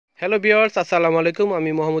Hello viewers, আসসালামু আলাইকুম। আমি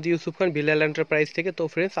md.yousuf খান বিলাল এন্টারপ্রাইজ থেকে। তো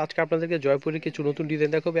ফ্রেন্ডস, আজকে আপনাদেরকে জয়পুরের কিছু নতুন ডিজাইন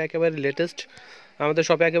দেখাবো, একেবারে লেটেস্ট। আমাদের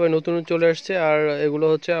শপে একেবারে নতুন চলে আসছে, আর এগুলো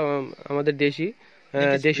হচ্ছে আমাদের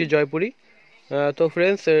দেশি জয়পুরি। তো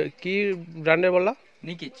ফ্রেন্ডস, কি ব্র্যান্ডের বললা?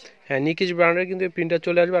 নিকিজ। হ্যাঁ, নিকিজ ব্র্যান্ডের কিন্তু এই প্রিন্টটা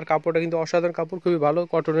চলে আসবে, আর কাপড়টা কিন্তু অসাধারণ কাপড়, খুবই ভালো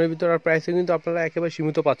কটনের ভিতর, আর প্রাইসে কিন্তু আপনারা একেবারে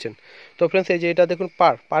সীমিত পাচ্ছেন। তো ফ্রেন্ডস, এই যে এটা দেখুন,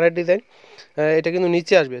 পাড়ের ডিজাইন, এটা কিন্তু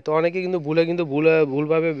নিচে আসবে। তো অনেকে কিন্তু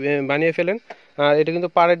ভুলভাবে বানিয়ে ফেলেন। আর এটা কিন্তু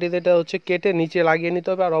পাড়ের ডিজাইনটা হচ্ছে কেটে নিচে লাগিয়ে নিতে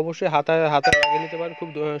হবে, আর অবশ্যই হাতায় লাগিয়ে নিতে পারেন খুব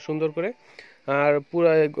সুন্দর করে। আর পুরো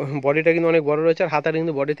বডিটা কিন্তু অনেক বড় রয়েছে, আর হাতাটা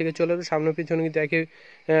কিন্তু বডি থেকে চলে আসবে, সামনে পিছনে কিন্তু একই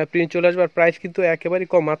প্রিন্ট চলে আসবে। আর প্রাইস কিন্তু একেবারেই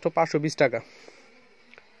কম, মাত্র 520 টাকা।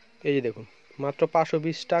 এই যে দেখুন, মাত্র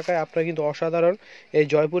 520 টাকায় আপনারা কিন্তু অসাধারণ এই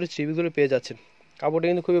জয়পুরের চিবিগুলো পেয়ে যাচ্ছেন। কাপড়টা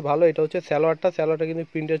কিন্তু খুবই ভালো। এটা হচ্ছে স্যালোয়ারটা কিন্তু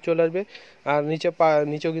প্রিন্টের চলে আসবে, আর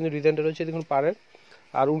নিচেও কিন্তু ডিজাইনটা রয়েছে দেখুন পাড়ের।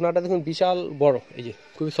 আর উনাটা দেখুন বিশাল বড়, এই যে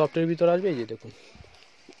খুবই সফটের ভিতরে আসবে, এই যে দেখুন।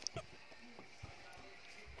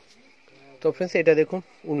 তো ফ্রেন্ডস, এটা দেখুন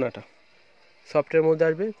উন্নাটা সফটের মধ্যে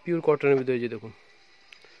আসবে, পিওর কটনের ভিতরে, এই যে দেখুন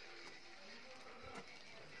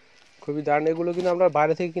খুবই দারুণ। এগুলো কিন্তু আমরা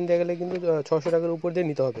বাইরে থেকে কিনতে গেলে কিন্তু 600 টাকার উপর দিয়ে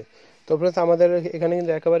নিতে হবে। তো ফ্রেন্ডস, আমাদের এখানে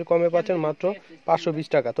কিন্তু একেবারে কমে পাচ্ছেন মাত্র 520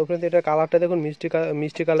 টাকা। তো ফ্রেন্ডস, এটা কালারটা দেখুন,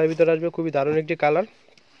 মিষ্টি কালার ভিতরে আসবে, খুবই দারুণ একটি কালার।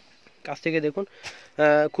 কাছ থেকে দেখুন,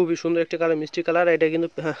 খুবই সুন্দর একটি কালার, মিষ্টি কালার। এটা কিন্তু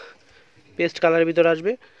পেস্ট কালারের ভিতরে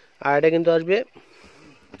আসবে, আর এটা কিন্তু আসবে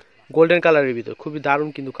গোল্ডেন কালারের ভিতর। খুবই দারুণ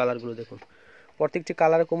কিন্তু কালারগুলো দেখুন, প্রত্যেকটি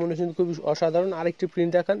কালার কম্বিনেশন খুবই অসাধারণ। আরেকটি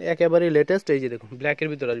প্রিন্ট দেখান, একেবারে লেটেস্ট, এই যে দেখুন ব্ল্যাকের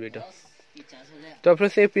ভিতর আসবে এটা। তো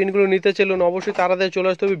আপনারা সেই প্রিন্টগুলো নিতে চাইলেন অবশ্যই তাড়াতাড়ি চলে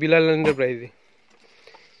আসতে হবে বিলাল এন্টারপ্রাইজে।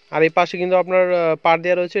 আর এই পাশে কিন্তু আপনার পার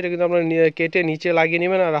দেওয়া রয়েছে, এটা কিন্তু আপনার কেটে নিচে লাগিয়ে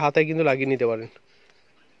নেবেন, আর হাতায় কিন্তু লাগিয়ে নিতে পারেন।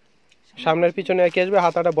 সামনের পিছনে একই আসবে,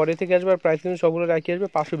 হাতাটা বডি থেকে আসবে, আর প্রাইস কিন্তু সবগুলো একই আসবে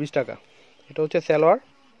 520 টাকা। এটা হচ্ছে সালোয়ার।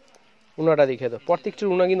 উনাটা দেখে দাও, প্রত্যেকটির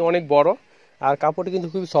উনা কিন্তু অনেক বড়, আর কাপড়টি কিন্তু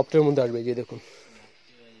খুবই সফটের মধ্যে আসবে, এই যে দেখুন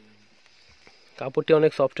কাপড়টি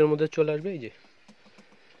অনেক সফটের মধ্যে চলে আসবে, এই যে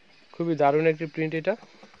খুবই দারুণ একটি প্রিন্ট এটা।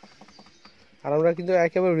 আর আমরা কিন্তু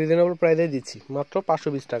একেবারে রিজনেবল প্রাইসে দিচ্ছি, মাত্র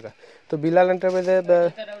 520 টাকা। তো বিলাল এন্টারপ্রাইজে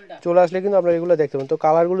চলে আসলে কিন্তু আপনারা এগুলো দেখতে পাবেন। তো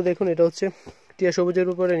কালারগুলো দেখুন, এটা হচ্ছে টিয়া সবুজের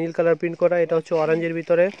উপরে নীল কালার প্রিন্ট করা, এটা হচ্ছে অরেঞ্জের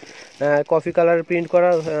ভিতরে কফি কালার প্রিন্ট করা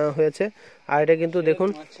হয়েছে, আর এটা কিন্তু দেখুন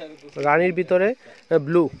রানির ভিতরে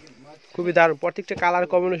ব্লু। খুবই দারুণ, প্রত্যেকটা কালার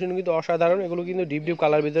কম্বিনেশন কিন্তু অসাধারণ। এগুলো কিন্তু ডিপ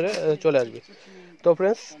কালার ভিতরে চলে আসবে। তো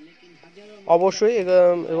ফ্রেন্ডস, অবশ্যই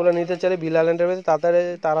এগুলো নিতে চাইলে বিলাল এন্টারপ্রাইজে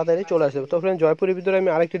তাড়াতাড়ি চলে আসবে। তো ফ্রেন্ড, জয়পুরের ভিতরে আমি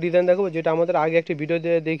আরেকটি ডিজাইন দেখাবো, যেটা আমাদের আগে একটি ভিডিও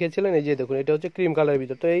দেখিয়েছিলেন। এই যে দেখুন, এটা হচ্ছে ক্রিম কালারের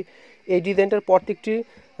ভিতর। তো এই ডিজাইনটার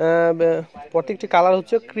প্রত্যেকটি কালার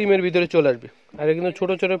হচ্ছে ক্রিমের ভিতরে চলে আসবে, আর এটা কিন্তু ছোট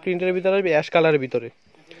ছোট প্রিন্টের ভিতরে আসবে, অ্যাশ কালারের ভিতরে।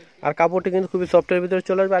 আর কাপড়টি কিন্তু খুবই সফটের ভিতরে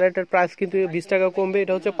চলে আসবে, আর এটার প্রাইস কিন্তু 20 টাকা কমবে,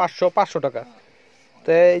 এটা হচ্ছে 500 টাকা। তো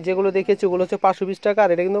এই যেগুলো দেখেছি ওগুলো হচ্ছে 520 টাকা, আর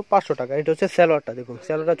এটা কিন্তু 500 টাকা। এটা হচ্ছে স্যালোয়ারটা দেখুন,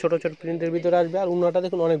 স্যালোয়ারটা ছোট ছোট প্রিন্টের ভিতরে আসবে, আর উন্নাটা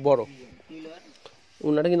দেখুন অনেক বড়,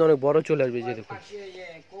 উন্নাটা কিন্তু অনেক বড় চলে আসবে, যে দেখুন।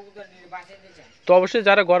 তো অবশ্যই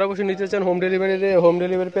যারা ঘরে বসে নিতে চান, হোম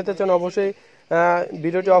ডেলিভারি পেতে চান, অবশ্যই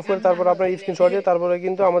ভিডিওটি অফ করে তারপর আপনার স্ক্রিনশট দিয়ে তারপরে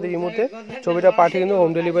কিন্তু আমাদের ইমোতে ছবিটা পাঠিয়ে কিন্তু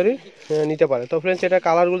হোম ডেলিভারি নিতে পারে। তো ফ্রেন্ডস, এটা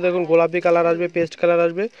কালারগুলো দেখুন, গোলাপি কালার আসবে, পেস্ট কালার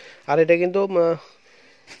আসবে, আর এটা কিন্তু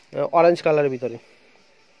অরেঞ্জ কালারের ভিতরে,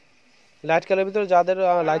 লাইট কালারের ভিতরে। যাদের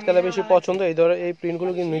লাইট কালার বেশি পছন্দ, এই ধরনের এই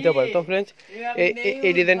প্রিন্টগুলো কিন্তু নিতে পারে। তো ফ্রেন্ডস,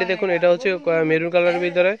 এই ডিজাইনটি দেখুন, এটা হচ্ছে মেরুন কালারের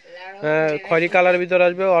ভিতরে খয়েরি কালারের ভিতরে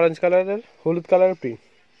আসবে, অরেঞ্জ কালারের, হলুদ কালারের প্রিন্ট।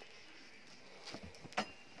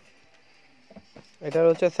 এটা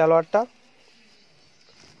হচ্ছে সালোয়ারটা,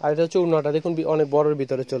 আর এটা হচ্ছে উন্নাটা দেখুন অনেক বড়োর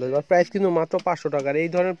ভিতরে চলে যাবে। আর প্রাইস কিন্তু মাত্র 500 টাকার। এই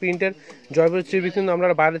ধরনের প্রিন্টের জয়পুর চিবি কিন্তু আমরা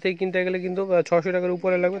বাইরে থেকে কিনতে গেলে কিন্তু 600 টাকার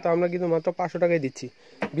উপরে লাগবে, তো আমরা কিন্তু মাত্র 500 টাকায় দিচ্ছি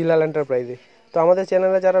বিলাল এন্টারপ্রাইজে। তো আমাদের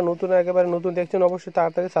চ্যানেলে যারা একেবারে নতুন দেখছেন, অবশ্যই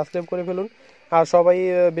তাড়াতাড়ি সাবস্ক্রাইব করে ফেলুন, আর সবাই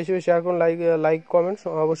বেশি বেশি শেয়ার করুন, লাইক কমেন্ট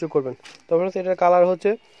অবশ্যই করবেন। তো ফ্রেন্ডস, এটার কালার হচ্ছে,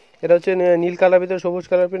 এটা হচ্ছে নীল কালার ভিতরে সবুজ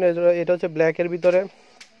কালার প্রিন্ট, এটা হচ্ছে ব্ল্যাকের ভিতরে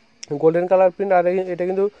গোল্ডেন কালার প্রিন্ট, আর এটা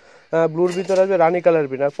কিন্তু ব্লুর ভিতরে আসবে রানি কালার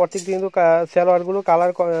প্রিন্ট। আর প্রত্যেকটি কিন্তু সালোয়ারগুলো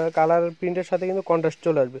কালার প্রিন্টের সাথে কিন্তু কন্ট্রাস্ট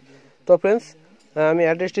চলে আসবে। তো ফ্রেন্ডস, আমি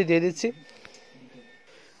অ্যাড্রেসটি দিয়ে দিচ্ছি।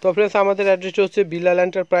 তো ফ্রেন্ডস, আমাদের অ্যাড্রেসটি হচ্ছে বিলাল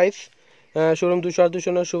এন্টারপ্রাইজ, শোরুম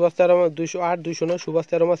 208 সুভাষ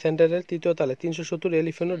সেন্টারের 3য় তলায়, 370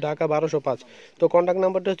 এলিফেন্ট, ঢাকা 1205। তো কন্ট্যাক্ট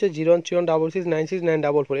নাম্বারটা হচ্ছে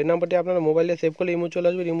 01316966944। এই নাম্বারটি আপনারা মোবাইলে সেভ করলে ইমো চলে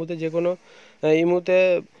আসবে। ইমোতে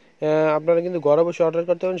আপনারা কিন্তু ঘরে বসে অর্ডার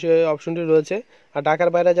করতে পারেন, সেই অপশনটি রয়েছে। আর ঢাকার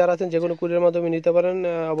বাইরে যারা আছেন, যে কোনো কুরিয়ার মাধ্যমে নিতে পারেন,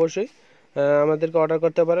 অবশ্যই আমাদেরকে অর্ডার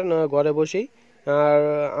করতে পারেন ঘরে বসেই। আর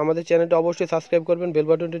আমাদের চ্যানেলটা অবশ্যই সাবস্ক্রাইব করবেন, বেল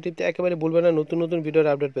বাটনটি টিপতে একেবারে ভুলবেন না নতুন নতুন ভিডিওর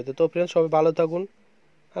আপডেট পেতে। তো ফ্রেন্ডস, সবাই ভালো থাকুন,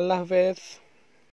 আল্লাহ হাফেজ।